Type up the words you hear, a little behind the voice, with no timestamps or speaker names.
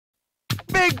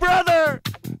Big brother!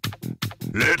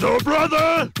 Little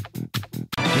brother!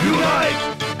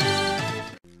 Unite!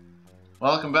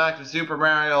 Welcome back to Super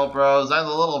Mario Bros. I'm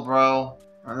the little bro.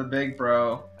 I'm the big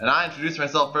bro. And I introduced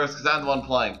myself first because I'm the one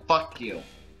playing. Fuck you.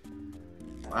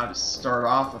 Wow, just start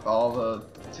off with all the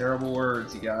terrible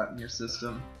words you got in your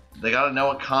system. They gotta know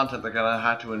what content they're gonna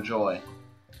have to enjoy.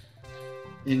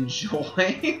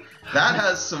 Enjoy? That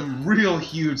has some real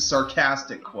huge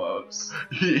sarcastic quotes.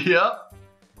 Yep.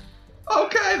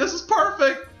 Okay, this is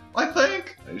perfect, I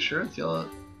think. Are you sure?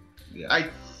 Yeah.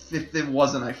 If it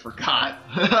wasn't, I forgot.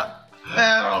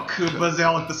 Oh, Koopas, they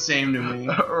all look the same to me.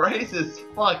 Racist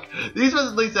fuck. These ones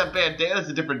at least have bandanas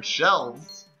and different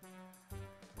shells.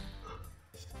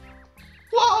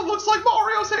 Whoa, looks like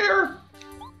Mario's hair!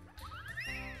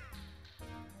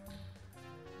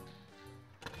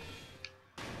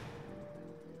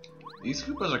 These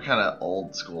Koopas are kind of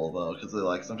old school though, because they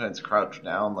like sometimes crouch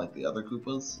down like the other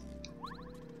Koopas.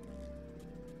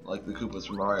 Like the Koopas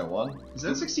from Mario 1. Is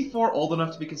N64 old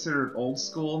enough to be considered old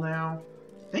school now?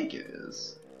 I think it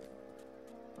is.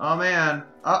 Oh man.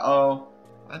 Uh-oh.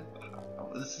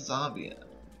 This is obvious.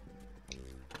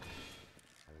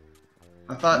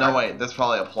 I thought. No, wait. That's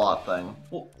probably a plot thing.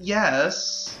 Well,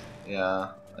 yes. Yeah.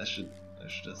 I should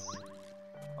just.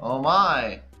 Oh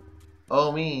my.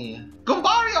 Oh me.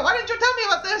 Gumbario, why didn't you tell me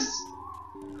about this?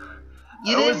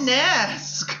 You didn't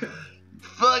ask.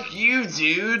 Fuck you,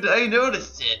 dude. I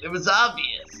noticed it. It was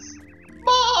obvious.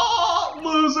 Oh,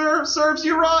 loser. Serves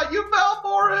you right. You fell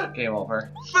for it. Game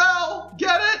over. Fell.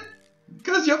 Get it?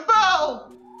 Because you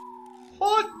fell.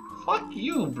 Fuck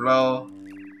you, bro.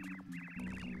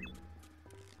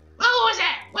 What was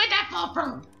that? Where'd that fall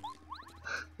from?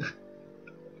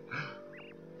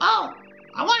 Oh,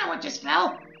 I wonder what just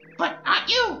fell. But not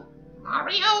you,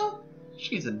 Mario.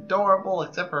 She's adorable,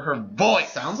 except for her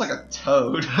voice. Sounds like a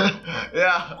toad.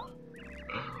 Yeah.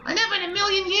 I never in a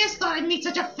million years thought I'd meet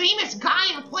such a famous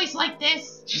guy in a place like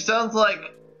this. She sounds like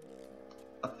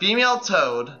a female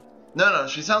toad. No,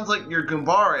 she sounds like your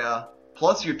Goombaria,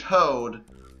 plus your toad,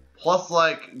 plus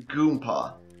like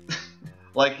Goompa.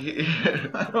 Like,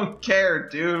 I don't care,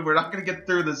 dude. We're not gonna get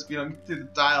through this if you don't get through the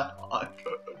dialogue.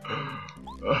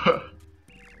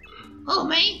 Oh,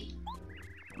 me?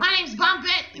 My name's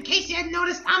Bob-omb. In case you hadn't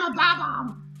noticed, I'm a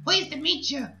Bob-omb. Pleased to meet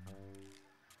you.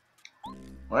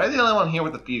 Why are you the only one here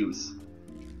with the fuse?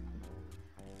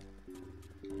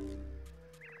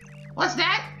 What's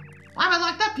that? Why am I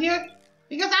locked up here?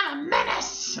 Because I'm a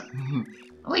menace.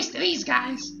 At least to these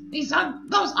guys.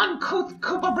 Those uncouth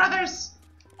Koopa brothers.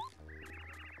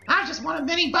 I'm just one of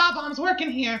many Bob-ombs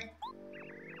working here.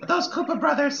 But those Koopa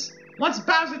brothers, once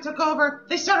Bowser took over,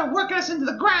 they started working us into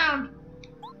the ground.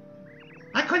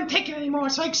 I couldn't take it anymore,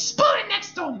 so I exploded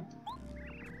next to them.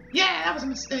 Yeah, that was a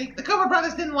mistake. The Koopa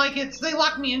brothers didn't like it, so they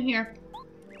locked me in here.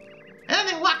 And then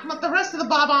they locked up the rest of the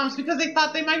Bob-ombs because they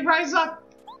thought they might rise up.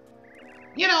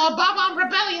 You know, a Bob-omb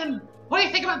rebellion. What do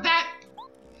you think about that?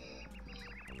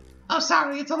 Oh,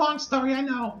 sorry, it's a long story, I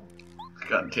know.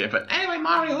 God damn it. Anyway,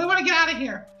 Mario, we want to get out of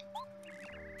here.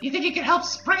 You think you can help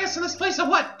spring us in this place or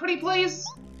what, pretty please?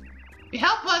 If you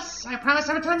help us, I promise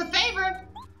I'll return the favor.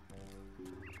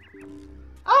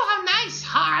 Oh, how nice,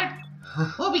 Hard.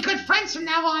 We'll be good friends from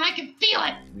now on, I can feel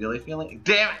it. Really feeling it?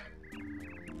 Damn it!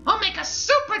 We'll make a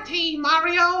super team,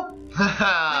 Mario.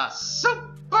 Super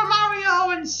Mario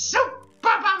and Super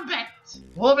Bombette.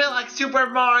 We'll be like Super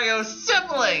Mario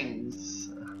siblings!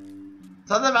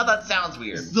 Something about that sounds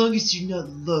weird. As long as you're not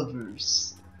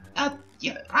lovers.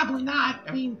 Yeah, probably not.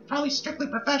 I mean, probably strictly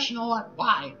professional.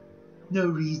 Why? No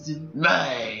reason.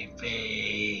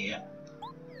 Maybe.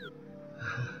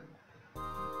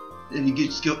 Then you could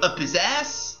just go up his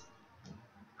ass.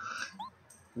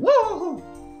 Woo!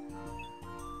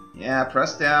 Yeah,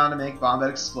 press down to make Bombette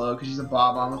explode because she's a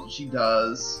Bob-omb. That's what she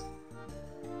does.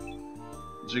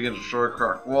 She can destroy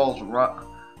crack walls and rock.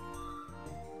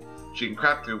 She can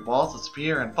crack through walls,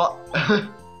 disappear, and fall.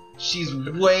 She's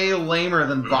way lamer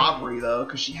than Bobbery though,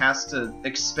 because she has to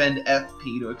expend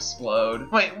FP to explode.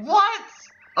 Wait, what?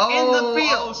 Oh, in the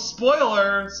field. Oh,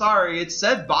 spoiler! Sorry, it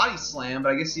said body slam,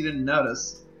 but I guess you didn't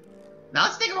notice. Now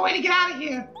let's think of a way to get out of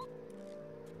here.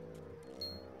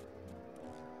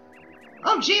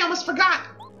 Oh, gee, I almost forgot.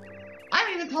 I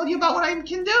haven't even told you about what I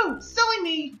can do. Silly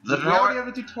me. We already have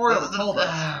a tutorial that told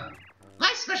us.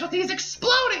 My specialty is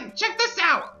exploding. Check this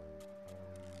out.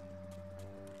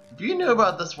 If you knew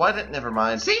about this, why didn't? Never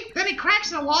mind. See? If any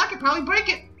cracks in a wall, I could probably break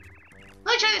it.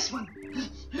 Let me try this one.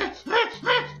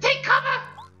 Take cover.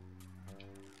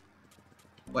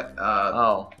 What?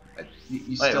 Oh. You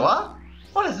Wait, still... what?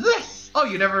 What is this? Oh,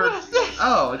 you never... What is this?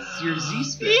 Oh, it's your Z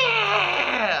speed.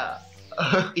 Yeah!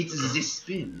 It's the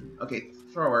spin. Okay,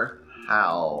 throw her.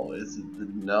 How is it?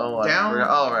 No, Down. I forgot.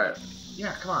 Oh, right.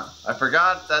 Yeah, come on. I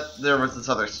forgot that there was this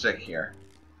other stick here.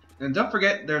 And don't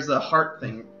forget, there's a heart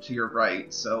thing to your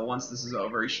right, so once this is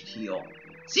over, you should heal.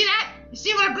 See that? You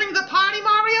see what I bring to the party,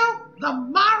 Mario? The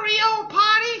Mario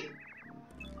Party?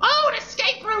 Oh, an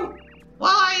escape route!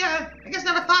 Well, I guess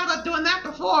never thought about doing that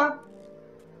before.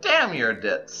 Damn your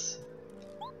dits.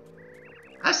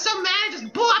 I was so mad I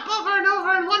just blew up over and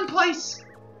over in one place.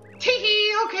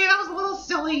 Tee-hee, okay, that was a little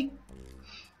silly.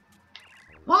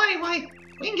 Well, anyway,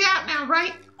 we can get out now,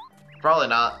 right? Probably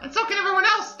not. And so can everyone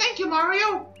else. Thank you,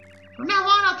 Mario. From now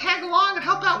on, I'll tag along and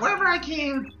help out wherever I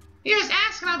can. You just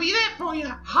ask and I'll be there for you,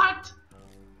 heart.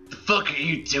 The fuck are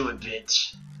you doing,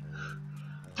 bitch?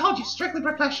 Told you, strictly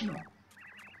professional.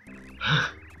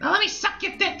 Now let me suck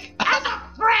your dick as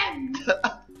a friend.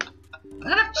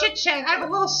 Enough chit-chat. I have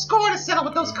a little score to settle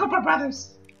with those Cooper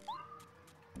brothers.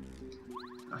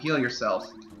 Now heal yourself.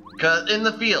 Cause in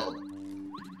the field,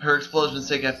 her explosions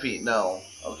take FP. No.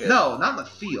 Okay. No, not in the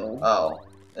field. Oh,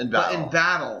 in battle. But in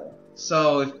battle.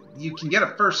 So if you can get a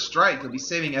first strike, you'll be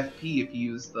saving FP if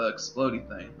you use the explodey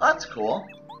thing. That's cool.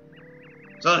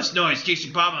 So this noise, in case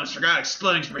you bob-ombs forgot,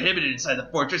 exploding is prohibited inside the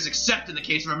fortress except in the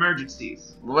case of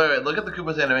emergencies. Wait, look at the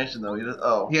Koopa's animation though. He does,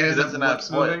 Yeah, he his doesn't have lips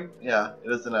voice. moving? Yeah, he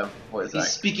doesn't have voice. He's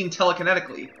Act. speaking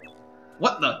telekinetically.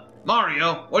 What the?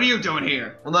 Mario, what are you doing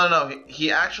here? Well, no,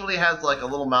 he actually has like a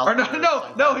little mouth. Or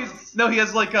no, he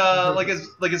has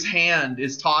like his hand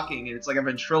is talking and it's like a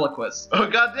ventriloquist. Oh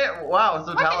goddamn! Wow,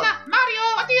 so talented. Mario,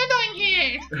 what are you doing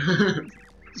here?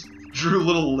 Drew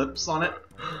little lips on it.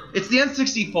 It's the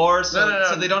N64, so, No.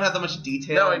 so they don't have that much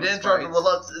detail. No, he in the didn't draw the sprites.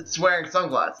 little lips. It's wearing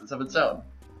sunglasses of its own.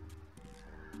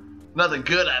 Nothing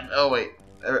good at. Oh wait.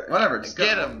 Whatever, just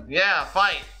Get go. him. Yeah,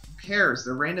 fight. Who cares?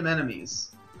 They're random enemies.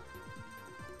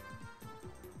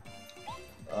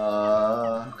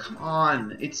 Come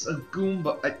on, it's a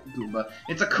Goomba.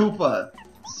 It's a Koopa.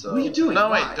 So. What are you doing? No,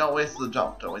 Why? wait. Don't waste the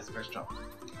jump. Don't waste the first jump.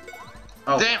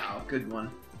 Oh, Damn. wow, good one.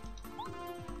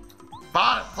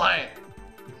 Body slam.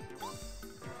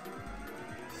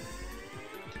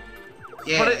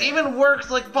 Yeah. But it even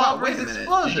works like Wow, Bob wait a Ray's minute.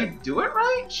 explosion. Did you do it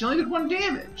right? She only did 1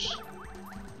 damage.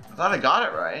 I thought I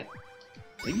got it right.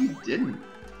 Maybe you didn't.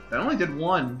 That only did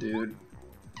 1, dude.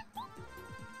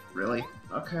 Really?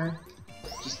 Okay.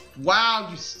 Just wow,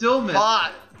 you still missed.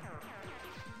 But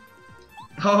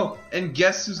Oh, and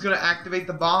guess who's gonna activate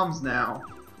the bombs now?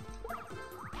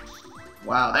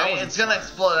 Wow, that I mean, was it's gonna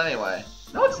explode anyway.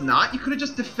 No, it's not. You could have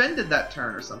just defended that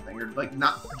turn or something, or like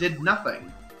did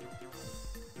nothing.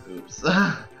 Oops.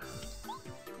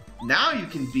 Now you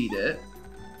can beat it.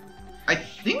 I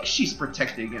think she's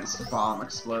protected against bomb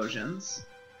explosions.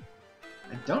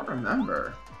 I don't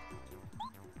remember.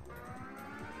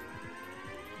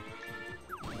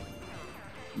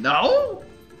 No?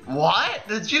 What?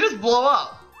 Did she just blow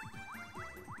up?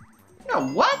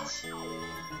 Yeah, what?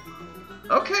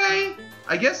 Okay,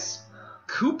 I guess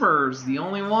Cooper's the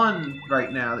only one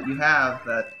right now that you have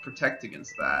that protect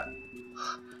against that.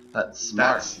 That's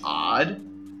smart. That's odd.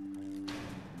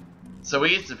 So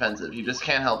he's defensive. He just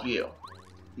can't help you.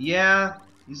 Yeah,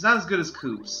 he's not as good as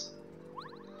Coops.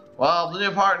 Well,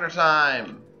 new partner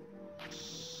time.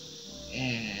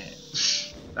 Yeah.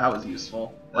 That was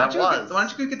useful. Why Why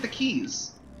don't you go get the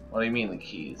keys? What do you mean the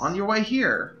keys? On your way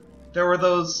here, there were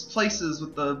those places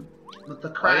with the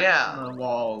cracks yeah. in the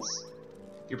walls.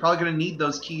 You're probably gonna need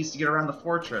those keys to get around the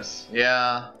fortress.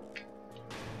 Yeah.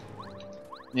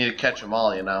 Need to catch them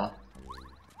all, you know.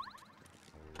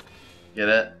 Get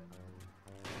it?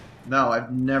 No,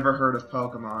 I've never heard of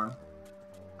Pokemon.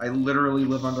 I literally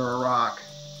live under a rock.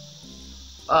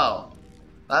 Oh,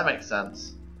 that makes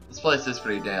sense. This place is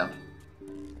pretty damp.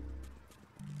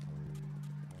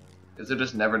 Because I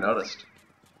just never noticed.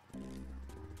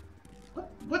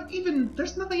 What even?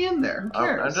 There's nothing in there. Who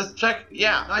cares? I'm just check.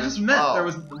 Yeah. I just meant oh. there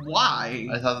was. Why?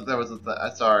 I thought that there was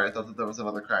sorry, I thought that there was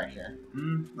another crack here.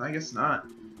 I guess not.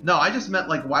 No, I just meant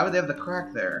like, why would they have the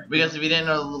crack there? Because if you didn't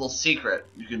know the little secret,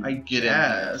 you can get in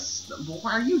there. Yes.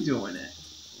 Why are you doing it?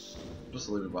 Just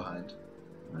leave it behind.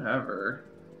 Whatever.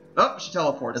 Oh, she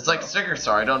teleports. It's like though. Sticker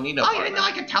Star. I don't need no Oh, you partner. didn't know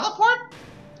I could teleport?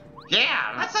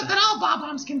 Yeah. That's something all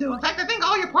Bob-ombs can do. In fact, I think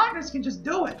all your partners can just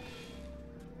do it.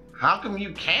 How come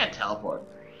you can't teleport?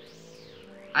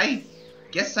 I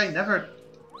guess I never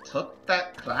took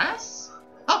that class?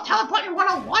 Oh, teleporting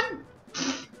 101?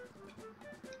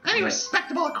 Any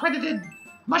respectable accredited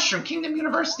Mushroom Kingdom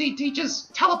University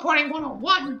teaches teleporting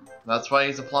 101. That's why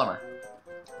he's a plumber.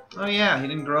 Oh yeah, he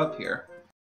didn't grow up here.